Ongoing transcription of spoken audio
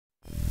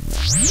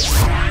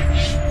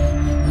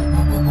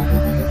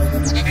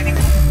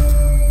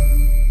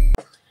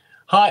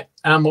Hi,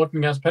 I'm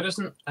Morten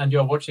Pedersen, and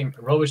you're watching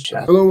Rovers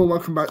Chat. Hello and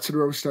welcome back to the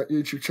Rovers Chat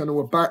YouTube channel.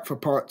 We're back for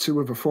part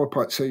 2 of a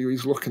 4-part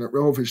series looking at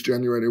Rovers'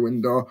 January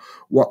window,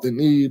 what they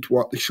need,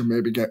 what they should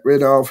maybe get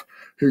rid of,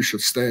 who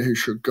should stay, who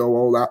should go,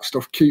 all that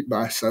stuff. Keep,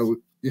 buy, sell.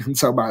 You can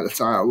tell by the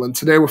title. And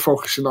today we're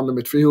focusing on the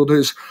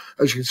midfielders.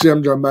 As you can see,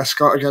 I'm joined by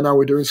Scott again. How are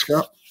we doing,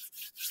 Scott?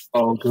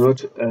 All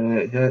good.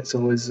 Yeah, it's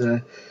always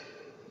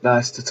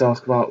nice to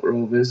talk about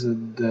Rovers,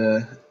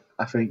 and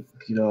I think,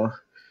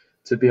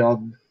 to be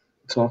on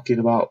talking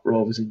about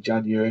Rovers in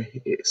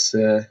January, it's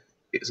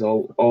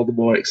all the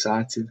more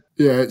exciting.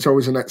 Yeah, it's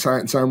always an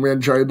exciting time. We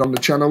enjoy it on the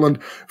channel. And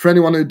for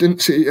anyone who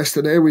didn't see it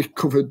yesterday, we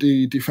covered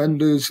the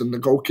defenders and the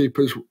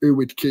goalkeepers, who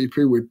we'd keep,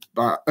 who we'd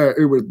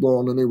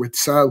loan and who we'd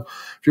sell.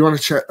 If you want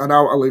to check that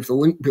out, I'll leave the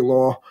link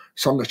below.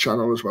 It's on the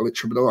channel as well. It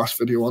should be the last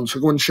video on. So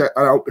go and check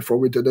that out before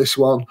we do this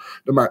one.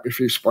 There might be a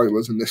few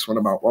spoilers in this one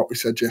about what we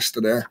said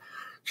yesterday.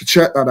 So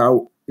check that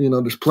out.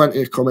 There's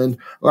plenty coming.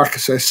 Like I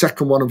say,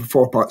 second one of a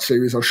 4-part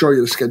series. I'll show you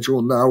the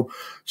schedule now.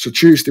 So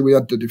Tuesday we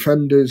had the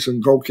defenders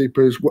and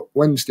goalkeepers,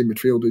 Wednesday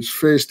midfielders,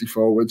 Thursday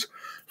forwards,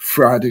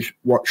 Friday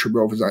what should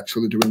Rovers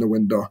actually do in the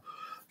window.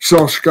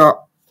 So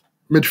Scott,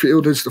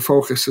 midfielders, the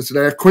focus of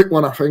today. A quick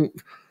one, I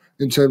think,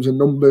 in terms of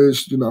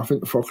numbers. I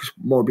think the focus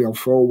more be on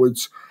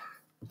forwards.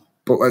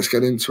 But let's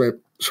get into it.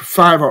 So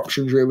 5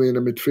 options really in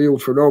the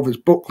midfield for Rovers: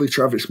 Buckley,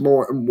 Travis,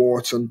 Morton,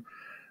 Wharton,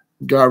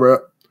 Garrett,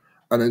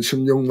 and then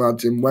some young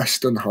lads in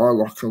Weston,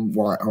 Harlock and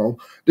Whitehall.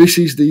 This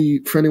is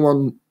for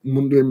anyone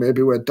wondering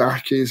maybe where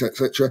Dark is,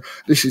 etc.,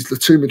 this is the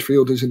 2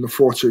 midfielders in the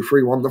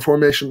 4-2-3-1, the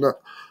formation that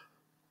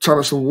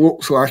Tonneson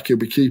looks like he'll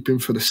be keeping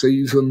for the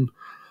season,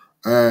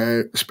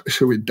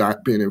 especially with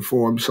Dak being in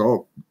form.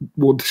 So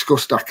we'll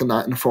discuss Dak and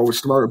that in the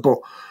forwards tomorrow. But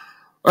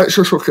let's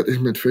just look at these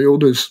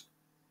midfielders,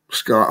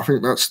 Scott. I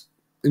think that's,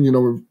 a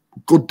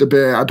good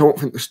debate. I don't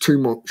think there's too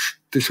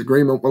much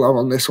disagreement we'll have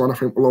on this one. I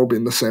think we'll all be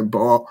in the same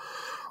boat.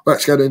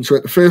 Let's get into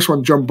it. The first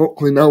one, John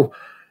Buckley. Now,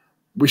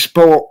 we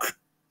spoke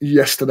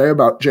yesterday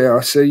about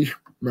JRC.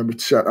 Remember to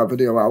check that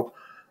video out.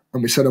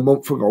 And we said a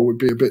month ago would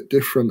be a bit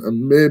different.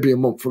 And maybe a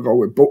month ago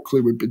with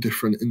Buckley would be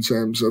different in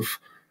terms of,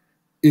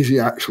 is he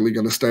actually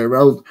going to stay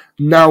around?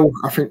 Now,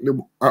 I think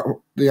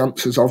the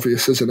answer's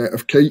obvious, isn't it,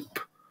 of keep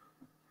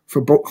for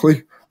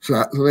Buckley. So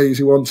that's an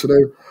easy one to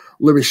do.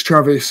 Lewis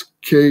Travis,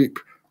 keep.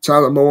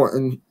 Tyler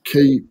Morton,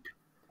 keep.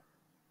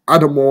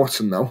 Adam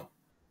Wharton now.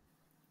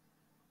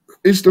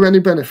 Is there any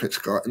benefit,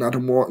 Scott, in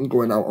Adam Wharton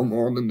going out on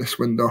loan in this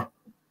window?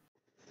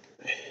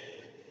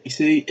 You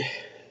see,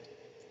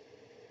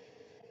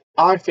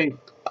 I think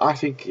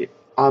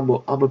I'm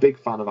a big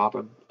fan of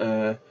Adam.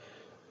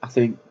 I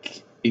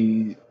think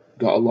he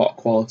got a lot of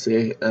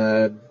quality.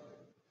 I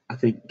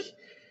think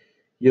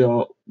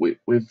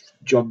with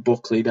John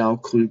Buckley now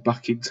coming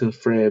back into the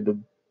frame,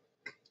 and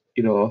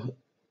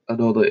I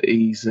know that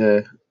he's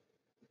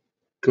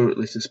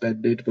currently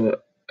suspended,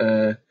 but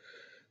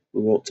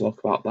we won't talk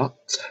about that.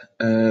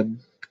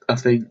 I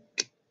think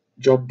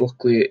John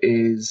Buckley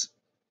is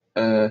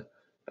a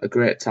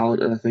great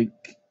talent, and I think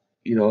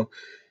your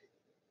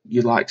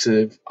likes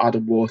of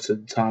Adam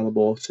Wharton, Tyler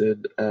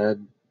Morton,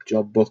 and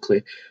John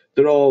Buckley,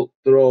 they're all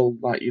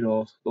like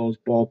those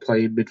ball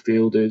playing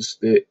midfielders.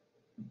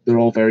 They're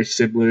all very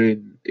similar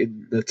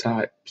in the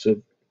types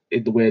of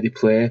in the way they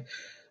play.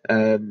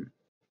 I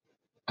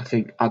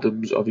think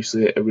Adam's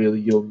obviously a really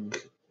young,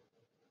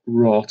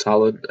 raw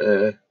talent.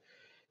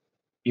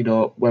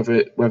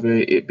 Whether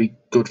it'd be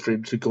good for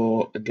him to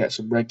go and get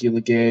some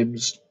regular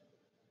games,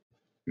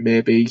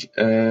 maybe.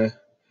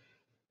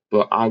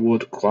 But I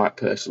would quite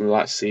personally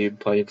like to see him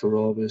playing for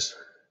Rovers.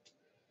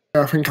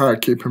 I think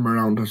I'd keep him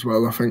around as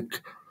well. I think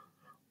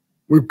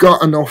we've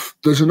got enough.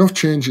 There's enough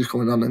changes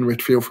going on in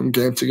midfield from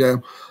game to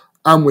game,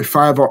 and with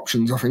 5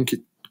 options, I think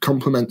it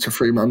complements a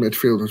 3-man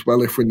midfield as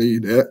well if we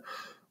need it,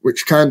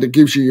 which kind of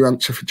gives you your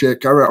answer for Jake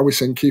Garrett. I was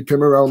saying keep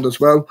him around as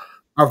well.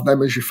 Have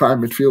them as your 5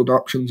 midfield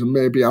options and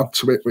maybe add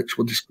to it, which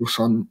we'll discuss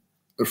on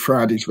the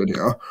Friday's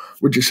video.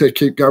 Would you say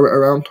keep Garrett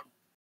around?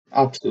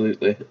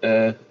 Absolutely.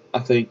 I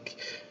think,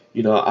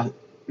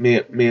 me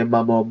and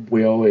my mum,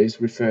 we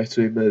always refer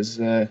to him as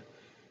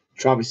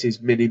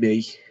Travis's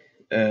mini-me.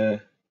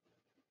 They're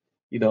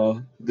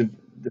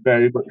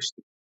very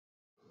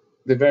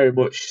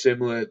much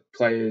similar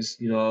players.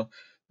 They're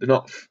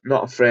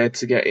not afraid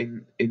to get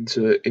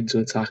into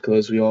a tackle,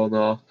 as we all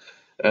know.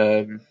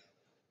 And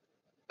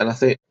I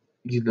think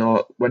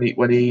when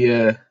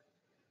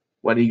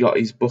he got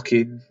his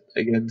booking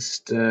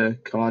against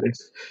Cardiff,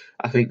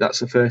 I think that's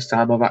the first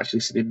time I've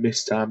actually seen him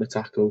mistime a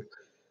tackle.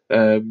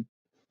 The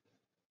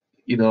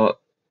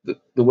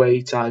way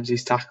he times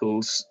his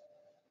tackles,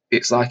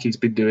 it's like he's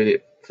been doing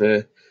it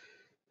for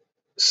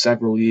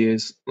several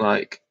years,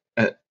 like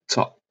at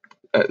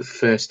the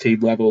first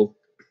team level.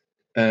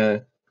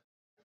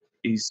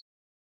 He's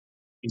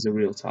a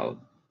real talent.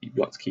 You've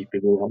got to keep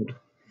him around.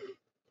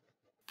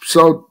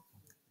 So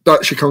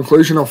that's your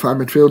conclusion of our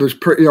midfielders.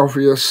 Pretty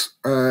obvious.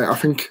 I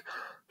think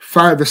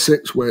 5 or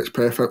 6 works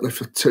perfectly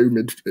for 2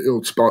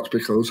 midfield spots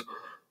because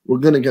we're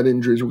going to get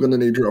injuries, we're going to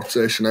need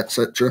rotation,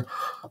 etc.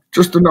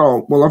 Just to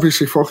know, we'll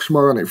obviously focus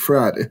more on it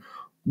Friday,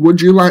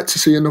 Would you like to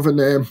see another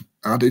name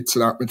added to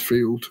that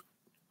midfield?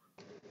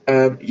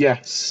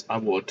 Yes, I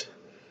would.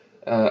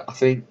 I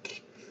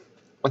think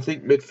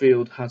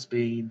midfield has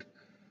been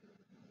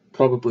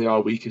probably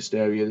our weakest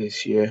area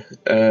this year.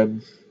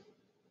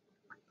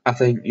 I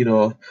think,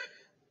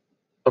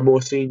 a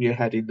more senior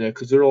head in there,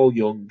 because they're all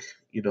young,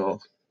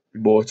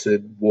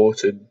 Morton,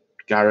 Wharton,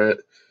 Garrett,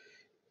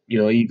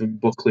 even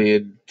Buckley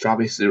and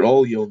Travis, they're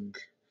all young.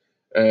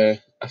 I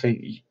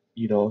think,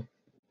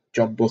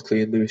 John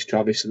Buckley and Lewis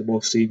Travis are the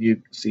most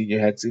senior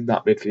heads in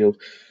that midfield.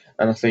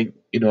 And I think,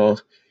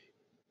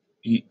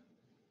 you,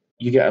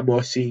 you get a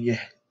more senior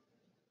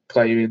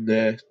player in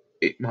there,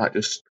 it might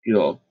just,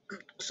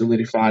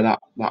 solidify that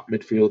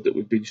midfield that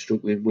we've been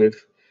struggling with.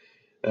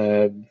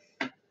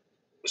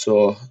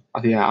 So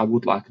I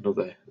would like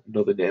another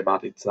name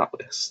added to that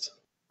list.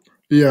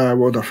 Yeah, I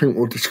would. I think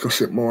we'll discuss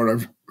it more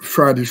in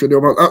Friday's video,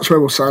 but that's where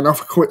we'll sign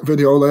off. A quick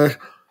video there.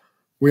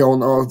 We all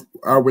know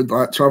how we'd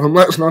like to have them.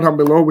 Let us know down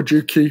below. Would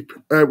you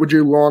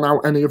loan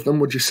out any of them?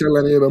 Would you sell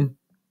any of them?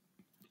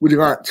 Would you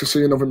like to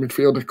see another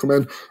midfielder come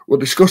in? We'll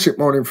discuss it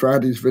more in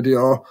Friday's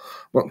video.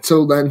 But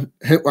until then,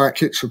 hit like,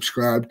 hit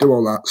subscribe, do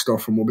all that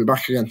stuff, and we'll be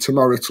back again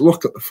tomorrow to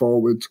look at the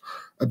forwards.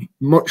 A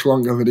much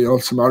longer video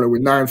tomorrow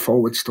with 9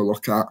 forwards to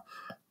look at.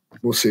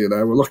 We'll see you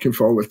there. We're looking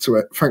forward to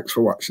it. Thanks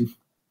for watching.